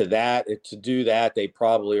 to do that, they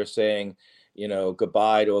probably are saying,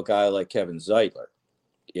 goodbye to a guy like Kevin Zeitler,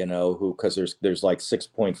 who, because there's like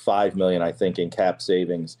 $6.5 million, I think, in cap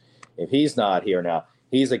savings if he's not here now.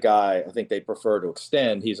 He's a guy I think they prefer to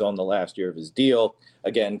extend. He's on the last year of his deal.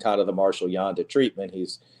 Again, kind of the Marshall Yanda treatment.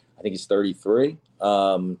 I think he's 33.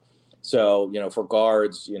 So, for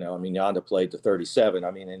guards, I mean, Yanda played to 37.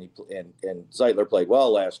 I mean, and Zeitler played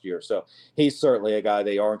well last year. So he's certainly a guy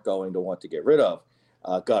they aren't going to want to get rid of.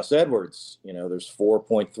 Gus Edwards, there's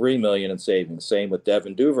 $4.3 million in savings. Same with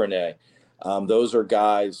Devin Duvernay. Those are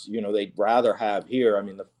guys, they'd rather have here. I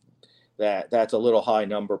mean, that's a little high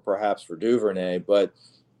number perhaps for Duvernay, but,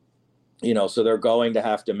 so they're going to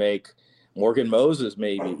have to make Morgan Moses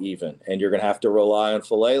maybe even, and you're going to have to rely on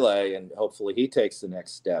Falele, and hopefully he takes the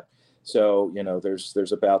next step. So,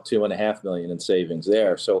 there's about $2.5 million in savings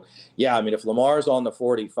there. So, yeah, I mean, if Lamar's on the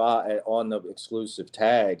 45 on the exclusive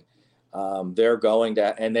tag, they're going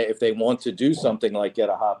to, and if they want to do something like get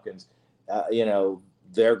a Hopkins,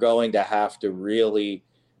 they're going to have to really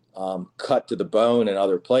cut to the bone in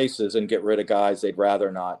other places and get rid of guys they'd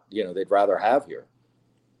rather not, they'd rather have here.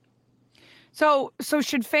 So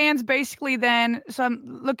should fans basically then, so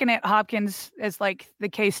I'm looking at Hopkins as like the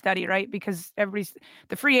case study, right? Because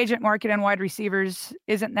the free agent market and wide receivers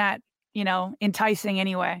isn't that, enticing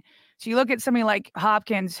anyway. So you look at somebody like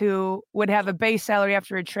Hopkins, who would have a base salary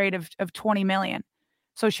after a trade of $20 million.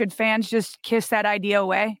 So should fans just kiss that idea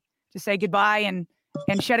away, to say goodbye and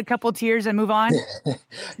shed a couple of tears and move on?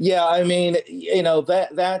 Yeah, I mean,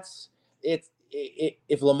 that's it.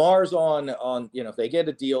 If Lamar's on, if they get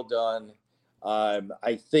a deal done,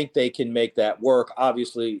 I think they can make that work.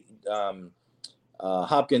 Obviously,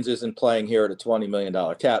 Hopkins isn't playing here at a $20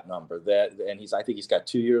 million cap number. And I think he's got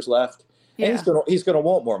 2 years left. Yeah. And he's going to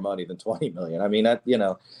want more money than $20 million. I mean,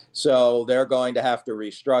 so they're going to have to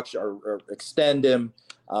restructure or extend him,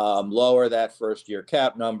 lower that first year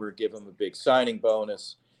cap number, give him a big signing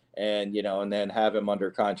bonus, and then have him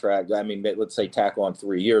under contract. I mean, let's say tack on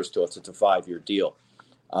 3 years to it. It's a 5-year deal.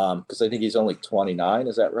 Because I think he's only 29,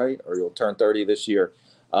 is that right? Or he'll turn 30 this year.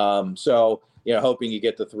 So, hoping you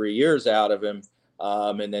get the 3 years out of him,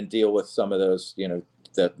 and then deal with some of those,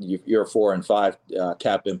 that year 4 and 5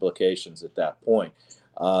 cap implications at that point.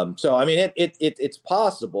 So, I mean, it's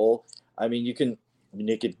possible. I mean,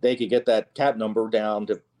 they could get that cap number down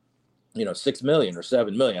to, 6 million or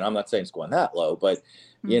 7 million. I'm not saying it's going that low, but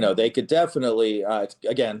they could definitely,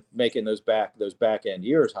 again, making those back end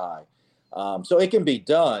years high. So it can be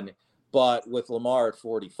done, but with Lamar at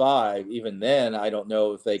 45, even then, I don't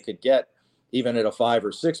know if they could get even at a $5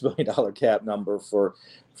 or $6 million cap number for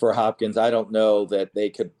Hopkins. I don't know that they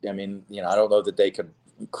could. I mean, I don't know that they could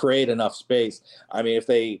create enough space. I mean, if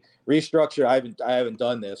they restructure, I haven't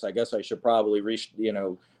done this. I guess I should probably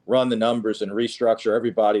run the numbers and restructure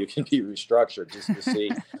everybody who can be restructured just to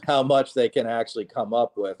see how much they can actually come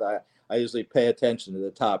up with. I usually pay attention to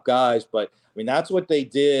the top guys, but I mean, that's what they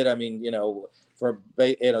did. I mean, for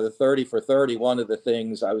the 30 for 30, one of the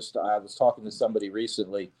things I was talking to somebody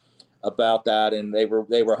recently about that, and they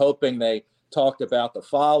were hoping they talked about the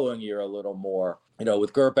following year a little more,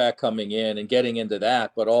 with Gerback coming in and getting into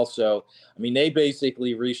that. But also, I mean, they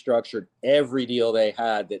basically restructured every deal they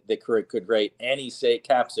had that could create any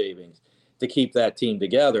cap savings to keep that team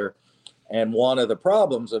together. And one of the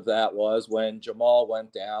problems of that was when Jamal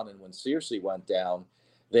went down and when Searcy went down,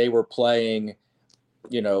 they were playing,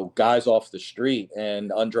 guys off the street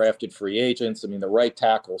and undrafted free agents. I mean, the right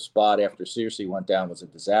tackle spot after Searcy went down was a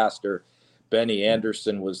disaster. Benny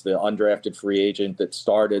Anderson was the undrafted free agent that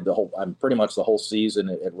started pretty much the whole season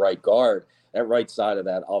at right guard. That right side of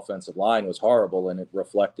that offensive line was horrible, and it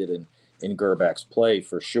reflected in Gerback's play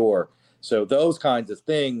for sure. So those kinds of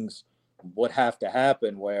things would have to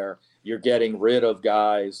happen where you're getting rid of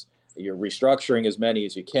guys, you're restructuring as many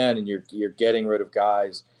as you can, and you're getting rid of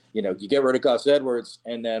guys. You get rid of Gus Edwards,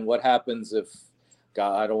 and then what happens if,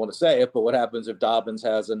 God, I don't want to say it, but what happens if Dobbins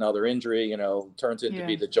has another injury, turns into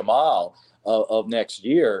be the Jamal of next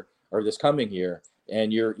year or this coming year.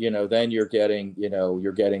 And then you're getting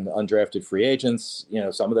undrafted free agents.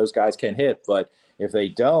 Some of those guys can hit, but if they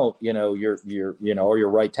don't, or your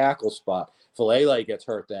right tackle spot, Falele gets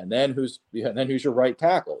hurt then who's your right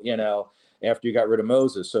tackle, after you got rid of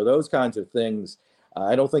Moses. So those kinds of things,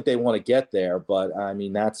 I don't think they want to get there, but I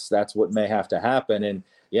mean, that's what may have to happen. And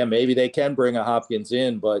yeah, maybe they can bring a Hopkins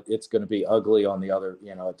in, but it's going to be ugly on the other,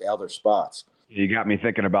 at the other spots. You got me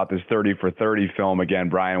thinking about this 30 for 30 film again,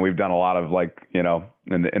 Brian. We've done a lot of in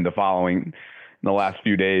the last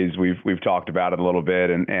few days, we've talked about it a little bit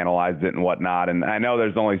and analyzed it and whatnot. And I know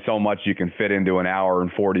there's only so much you can fit into an hour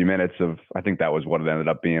and 40 minutes of, I think that was what it ended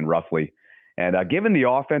up being roughly. And given the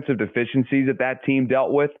offensive deficiencies that team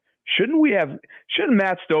dealt with, shouldn't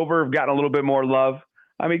Matt Stover have gotten a little bit more love?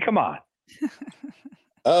 I mean, come on.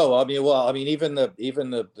 Oh, I mean, even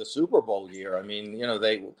the Super Bowl year. I mean,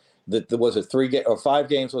 was it 5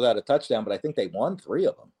 games without a touchdown, but I think they won 3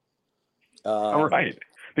 of them. All right,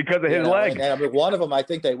 because of his leg. And I mean, one of them, I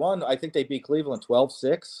think they won. I think they beat Cleveland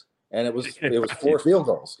 12-6, and it was 4 field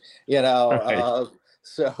goals. Right.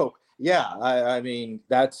 So yeah, I mean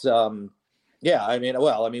that's I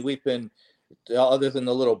mean, we've been, other than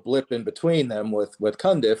the little blip in between them with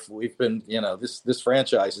Cundiff, we've been, this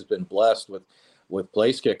franchise has been blessed with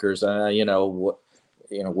place kickers.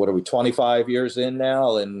 What are we, 25 years in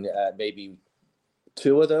now, and maybe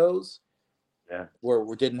 2 of those where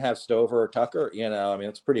we didn't have Stover or Tucker. I mean,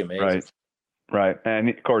 it's pretty amazing. Right. And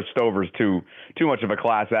of course, Stover's too much of a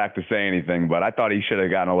class act to say anything, but I thought he should have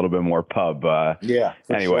gotten a little bit more pub.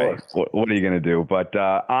 Anyway, sure. What are you going to do? But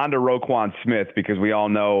on to Roquan Smith, because we all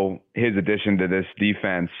know his addition to this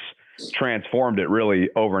defense transformed it really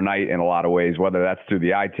overnight in a lot of ways, whether that's through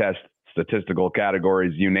the eye test, statistical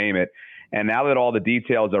categories, you name it. And now that all the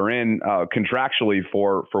details are in contractually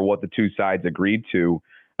for what the two sides agreed to,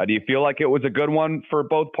 do you feel like it was a good one for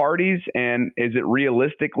both parties? And is it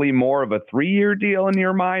realistically more of a 3-year deal in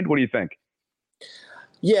your mind? What do you think?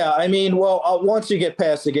 Yeah, I mean, once you get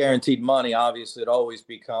past the guaranteed money, obviously it always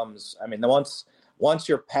becomes, I mean, once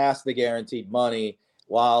you're past the guaranteed money,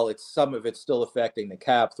 while some of it's still affecting the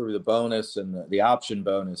cap through the bonus and the option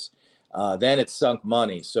bonus, then it's sunk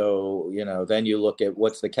money. So, then you look at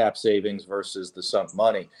what's the cap savings versus the sunk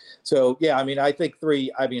money. So, yeah, I mean, I think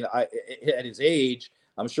at his age,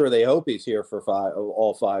 I'm sure they hope he's here for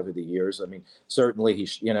all 5 of the years. I mean, certainly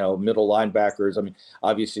he's, middle linebackers. I mean,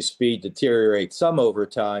 obviously speed deteriorates some over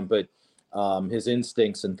time, but his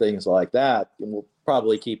instincts and things like that will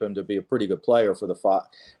probably keep him to be a pretty good player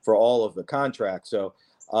for all of the contracts. So,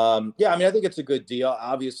 I mean, I think it's a good deal.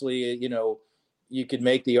 Obviously, you could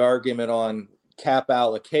make the argument on cap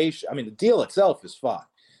allocation. I mean, the deal itself is fine.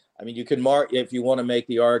 I mean, you can if you want to make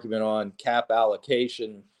the argument on cap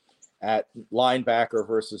allocation at linebacker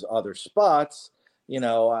versus other spots,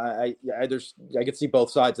 I could see both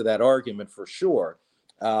sides of that argument for sure.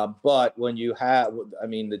 But when you have, I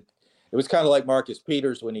mean, it was kind of like Marcus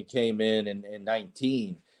Peters when he came in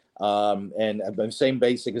 19, and the same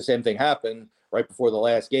thing happened right before the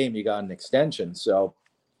last game. You got an extension, so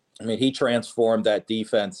I mean, he transformed that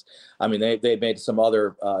defense. I mean, they made some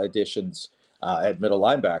other additions at middle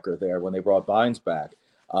linebacker there when they brought Bynes back.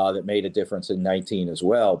 That made a difference in 19 as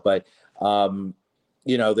well. But,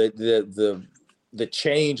 the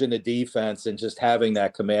change in the defense and just having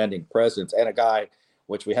that commanding presence and a guy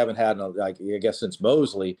which we haven't had, I guess, since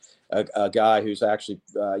Mosley, a guy who's actually,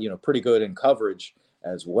 pretty good in coverage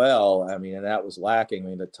as well. I mean, and that was lacking. I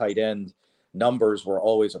mean, the tight end numbers were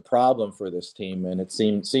always a problem for this team, and it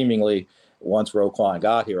seemingly once Roquan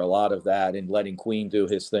got here, a lot of that and letting Queen do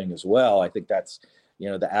his thing as well. I think that's,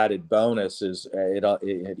 the added bonus is it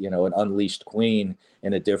unleashed Queen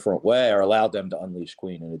in a different way, or allowed them to unleash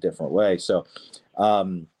Queen in a different way. So,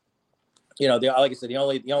 like I said, the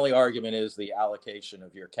only argument is the allocation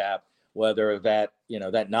of your cap, whether that,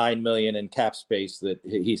 that $9 million in cap space that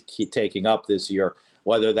he's taking up this year,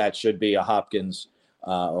 whether that should be a Hopkins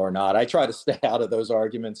or not. I try to stay out of those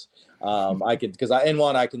arguments. I can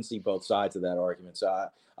see both sides of that argument. So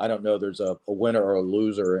I don't know there's a winner or a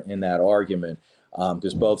loser in that argument,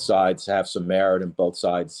 because both sides have some merit and both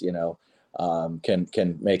sides,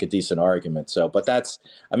 can make a decent argument. So, but that's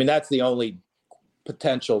the only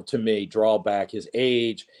potential to me drawback. His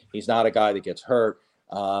age, he's not a guy that gets hurt.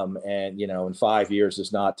 And in 5 years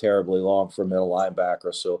is not terribly long for a middle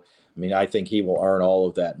linebacker. So, I think he will earn all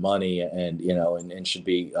of that money and should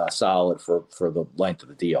be solid for the length of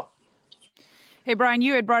the deal. Hey, Brian,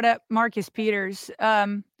 you had brought up Marcus Peters.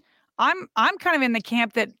 I'm kind of in the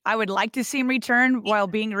camp that I would like to see him return, while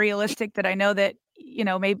being realistic that I know that,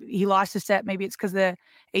 maybe he lost a step. Maybe it's because of the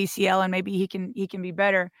ACL, and maybe he can be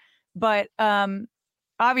better. But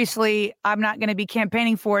obviously, I'm not going to be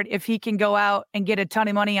campaigning for it if he can go out and get a ton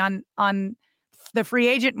of money on the free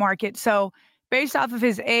agent market. So, based off of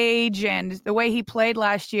his age and the way he played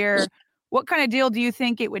last year, what kind of deal do you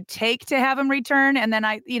think it would take to have him return? And then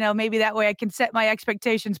maybe that way I can set my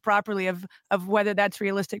expectations properly of whether that's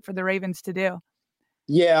realistic for the Ravens to do.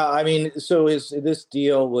 Yeah, so this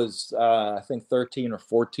deal was I think 13 or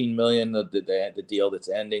 14 million, the deal that's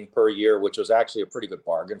ending per year, which was actually a pretty good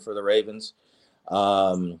bargain for the Ravens.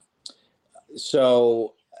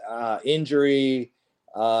 Injury,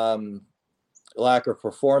 lack of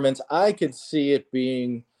performance, I could see it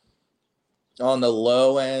being on the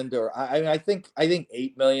low end, or I think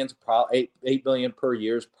 8 million per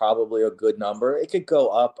year is probably a good number. It could go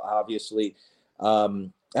up, obviously. I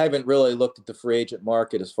haven't really looked at the free agent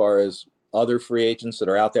market as far as other free agents that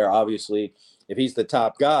are out there. Obviously, if he's the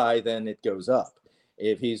top guy, then it goes up.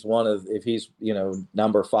 If he's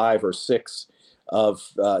number 5 or 6 of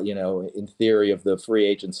in theory of the free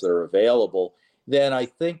agents that are available, then I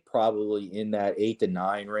think probably in that 8 to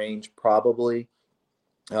 9 range, probably.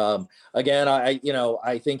 Again,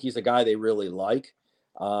 I think he's a guy they really like.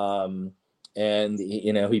 And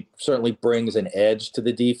he certainly brings an edge to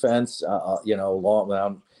the defense,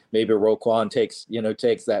 maybe Roquan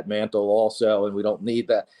takes that mantle also, and we don't need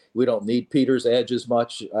that. We don't need Peter's edge as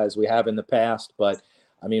much as we have in the past, but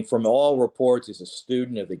from all reports, he's a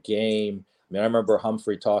student of the game. I remember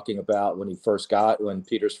Humphrey talking about when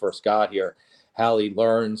Peters first got here, how he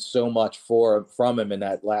learned so much from him in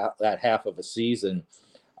that half of a season,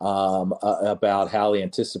 about how he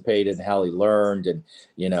anticipated and how he learned, and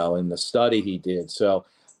in the study he did. So,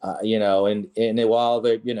 and while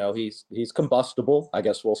he's combustible, I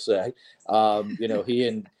guess we'll say, he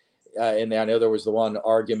and I know there was the one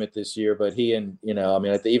argument this year, but he and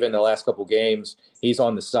even the last couple games, he's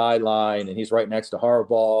on the sideline and he's right next to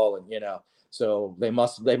Harbaugh, and so they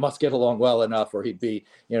must get along well enough, or he'd be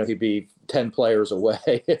 10 players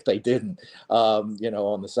away if they didn't, on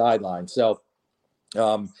the sideline. So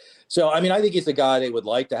I think he's a guy they would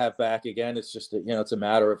like to have back again. It's just it's a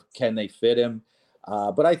matter of, can they fit him?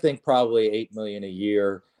 But I think probably $8 million a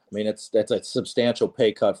year. That's a substantial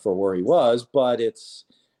pay cut for where he was, but it's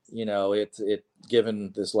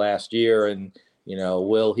given this last year, and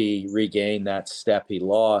will he regain that step he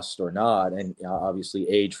lost or not? And obviously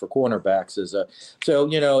age for cornerbacks is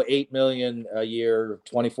 $8 million a year,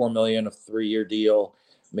 $24 million, a 3-year deal.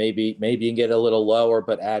 Maybe you can get a little lower,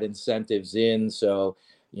 but add incentives in. So,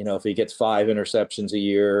 if he gets 5 interceptions a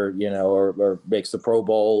year, or makes the Pro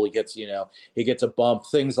Bowl, he gets a bump,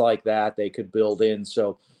 things like that they could build in.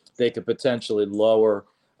 So they could potentially lower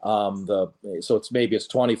so it's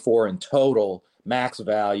 24 in total max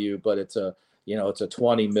value, but it's a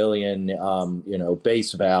 20 million,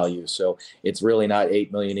 base value. So it's really not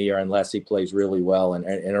 8 million a year unless he plays really well and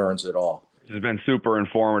earns it all. This has been super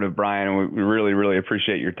informative, Brian, and we really, really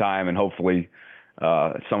appreciate your time. And hopefully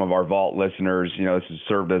some of our Vault listeners, this has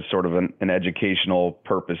served as sort of an educational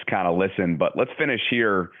purpose kind of listen. But let's finish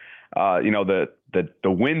here. The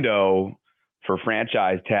window for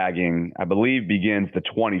franchise tagging, I believe, begins the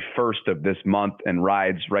 21st of this month and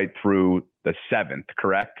rides right through the 7th,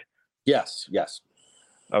 correct? Yes.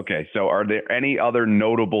 Okay. So are there any other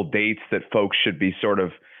notable dates that folks should be sort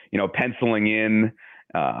of, penciling in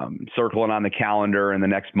circling on the calendar in the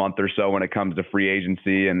next month or so when it comes to free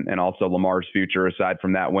agency and also Lamar's future aside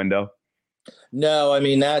from that window? No, I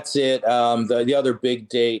mean, that's it. The other big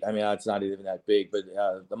date, I mean, it's not even that big, but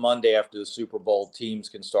the Monday after the Super Bowl, teams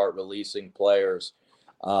can start releasing players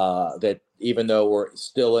that even though we're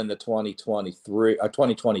still in the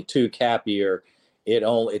 2022 cap year,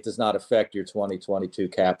 it does not affect your 2022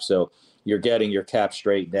 cap. So you're getting your cap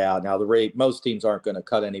straightened out. Now, most teams aren't going to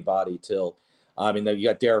cut anybody till, I mean, you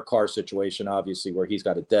got Derek Carr's situation, obviously, where he's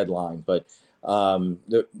got a deadline, but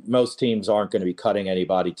most teams aren't going to be cutting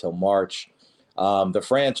anybody till March. The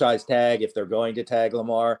franchise tag, if they're going to tag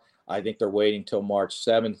Lamar, I think they're waiting till March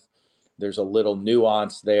 7th. There's a little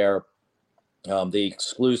nuance there. The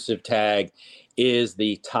exclusive tag is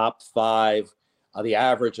the top 5, the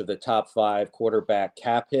average of the top 5 quarterback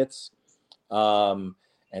cap hits.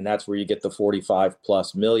 And that's where you get the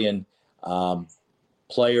 45+ million. Quarterbacks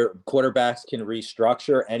can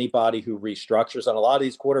restructure. Anybody who restructures, and a lot of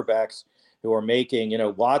these quarterbacks who are making,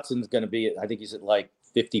 Watson's going to be, I think he's at like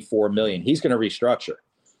 54 million. He's going to restructure.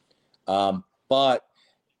 But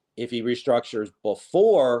if he restructures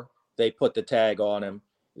before they put the tag on him,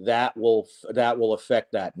 that will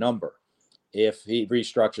affect that number. If he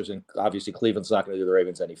restructures, and obviously Cleveland's not going to do the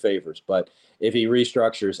Ravens any favors, but if he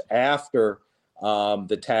restructures after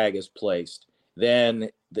the tag is placed, then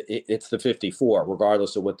it's the 54,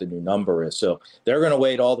 regardless of what the new number is. So they're going to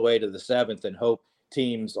wait all the way to the 7th and hope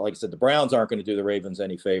teams, like I said, the Browns aren't going to do the Ravens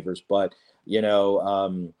any favors, but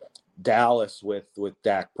Dallas with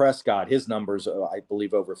Dak Prescott, his numbers, I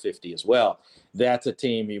believe, over 50 as well. That's a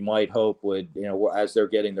team you might hope would, as they're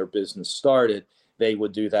getting their business started, they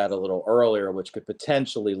would do that a little earlier, which could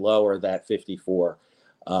potentially lower that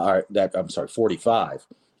 45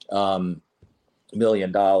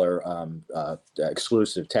 $million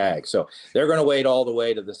exclusive tag. So they're going to wait all the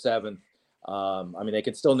way to the 7th. I mean, they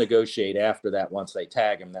can still negotiate after that once they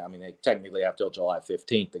tag him. I mean, they technically have till July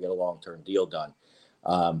 15th to get a long-term deal done.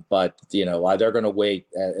 But they're going to wait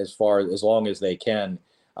as long as they can.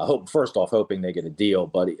 Hoping they get a deal,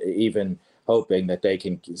 but even hoping that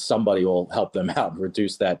somebody will help them out and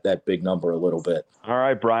reduce that big number a little bit. All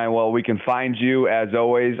right, Brian. Well, we can find you as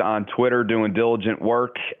always on Twitter doing diligent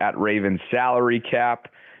work at Ravens Salary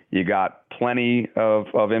Cap. You got plenty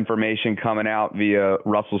of information coming out via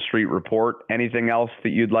Russell Street Report. Anything else that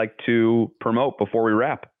you'd like to promote before we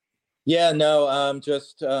wrap? Yeah, no,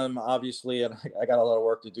 obviously, and I got a lot of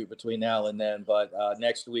work to do between now and then, but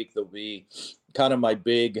next week there'll be kind of my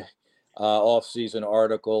big off-season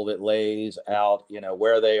article that lays out,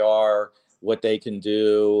 where they are, what they can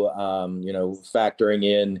do, factoring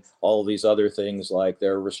in all these other things like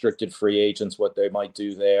their restricted free agents, what they might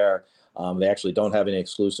do there. They actually don't have any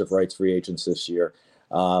exclusive rights free agents this year,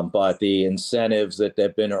 but the incentives that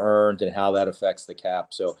have been earned and how that affects the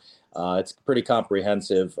cap. So it's pretty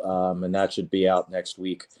comprehensive, and that should be out next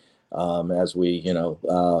week as we,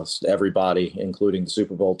 everybody, including the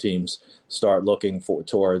Super Bowl teams, start looking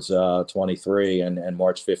towards 23 and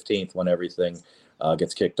March 15th when everything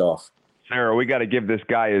gets kicked off. Sarah, we got to give this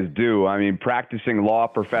guy his due. I mean, practicing law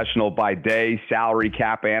professional by day, salary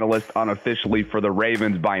cap analyst unofficially for the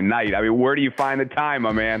Ravens by night. I mean, where do you find the time,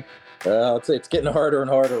 my man? It's getting harder and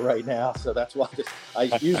harder right now, so that's why I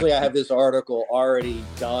have this article already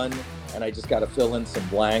done, and I just got to fill in some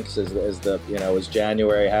blanks as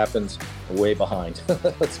January happens. Way behind.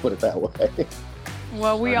 Let's put it that way.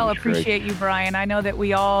 Well, we all appreciate you, Brian. I know that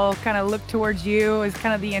we all kind of look towards you as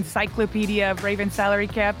kind of the encyclopedia of Ravens salary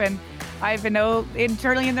cap, and I even know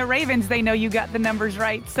internally in the Ravens, they know you got the numbers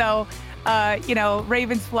right. So,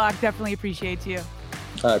 Ravens flock definitely appreciates you.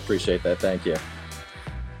 I appreciate that. Thank you.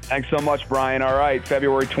 Thanks so much, Brian. All right,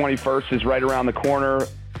 February 21st is right around the corner.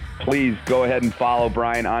 Please go ahead and follow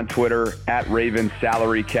Brian on Twitter at Ravens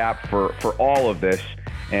Salary Cap for all of this.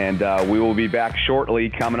 And we will be back shortly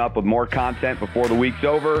coming up with more content before the week's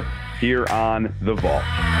over here on The Vault.